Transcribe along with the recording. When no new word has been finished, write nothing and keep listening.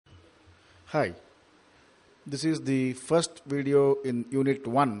Hi, this is the first video in Unit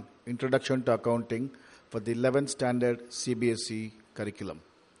 1, Introduction to Accounting for the 11th Standard CBSE curriculum.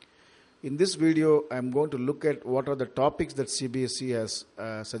 In this video, I am going to look at what are the topics that CBSE has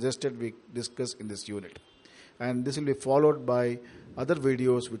suggested we discuss in this unit. And this will be followed by other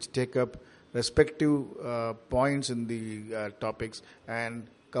videos which take up respective points in the topics and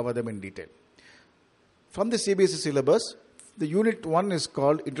cover them in detail. From the CBSE syllabus, the Unit 1 is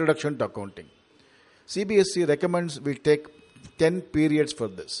called Introduction to Accounting. CBSE recommends we take 10 periods for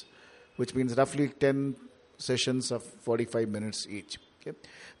this, which means roughly 10 sessions of 45 minutes each. Okay.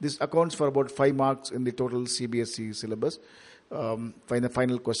 This accounts for about 5 marks in the total CBSE syllabus, the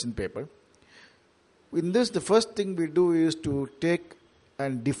final question paper. In this, the first thing we do is to take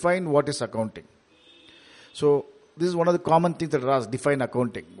and define what is accounting. So this is one of the common things that are asked, define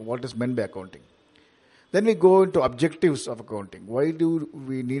accounting. What is meant by accounting? Then we go into objectives of accounting. Why do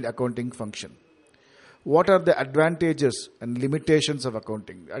we need accounting function? What are the advantages and limitations of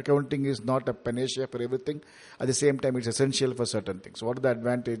accounting? Accounting is not a panacea for everything. At the same time, it's essential for certain things. What are the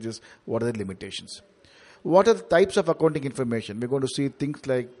advantages? What are the limitations? What are the types of accounting information? We're going to see things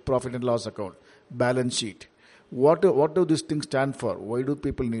like profit and loss account, balance sheet. What do these things stand for? Why do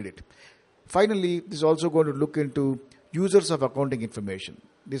people need it? Finally, this is also going to look into users of accounting information.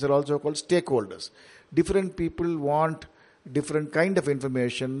 These are also called stakeholders. Different people want different kind of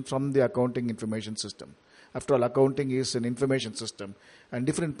information from the accounting information system. After all, accounting is an information system and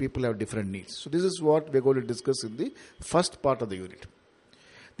different people have different needs. So this is what we're going to discuss in the first part of the unit.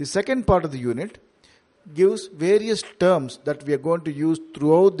 The second part of the unit gives various terms that we are going to use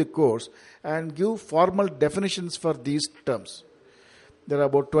throughout the course and give formal definitions for these terms. There are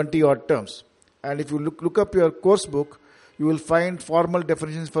about 20 odd terms. And if you look up your course book, you will find formal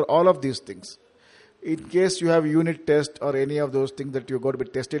definitions for all of these things. In case you have a unit test or any of those things that you're going to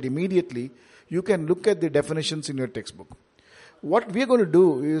be tested immediately, you can look at the definitions in your textbook. What we are going to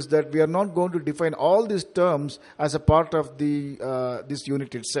do is that we are not going to define all these terms as a part of this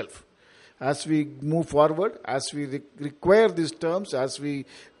unit itself. As we move forward, as we require these terms, as we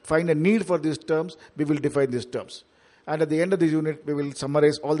find a need for these terms, we will define these terms. And at the end of the unit, we will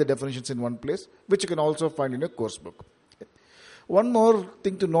summarize all the definitions in one place, which you can also find in your course book. One more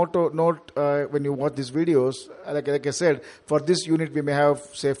thing to note when you watch these videos, like I said, for this unit we may have,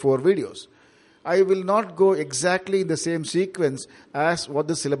 say, 4 videos. I will not go exactly in the same sequence as what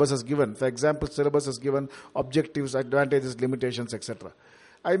the syllabus has given. For example, syllabus has given objectives, advantages, limitations, etc.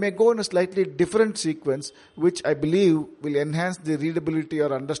 I may go in a slightly different sequence, which I believe will enhance the readability or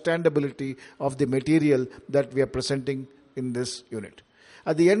understandability of the material that we are presenting in this unit.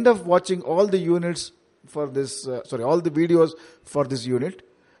 At the end of watching all the units for this, all the videos for this unit,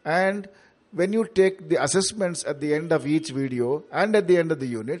 and when you take the assessments at the end of each video and at the end of the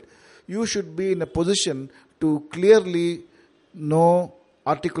unit, you should be in a position to clearly know,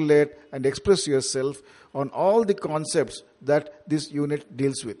 articulate, and express yourself on all the concepts that this unit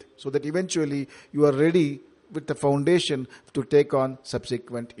deals with, so that eventually you are ready with the foundation to take on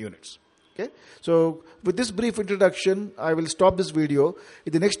subsequent units. Okay. So with this brief introduction, I will stop this video.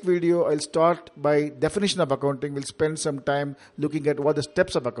 In the next video, I'll start by definition of accounting. We'll spend some time looking at what the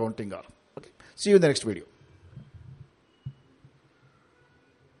steps of accounting are. Okay. See you in the next video.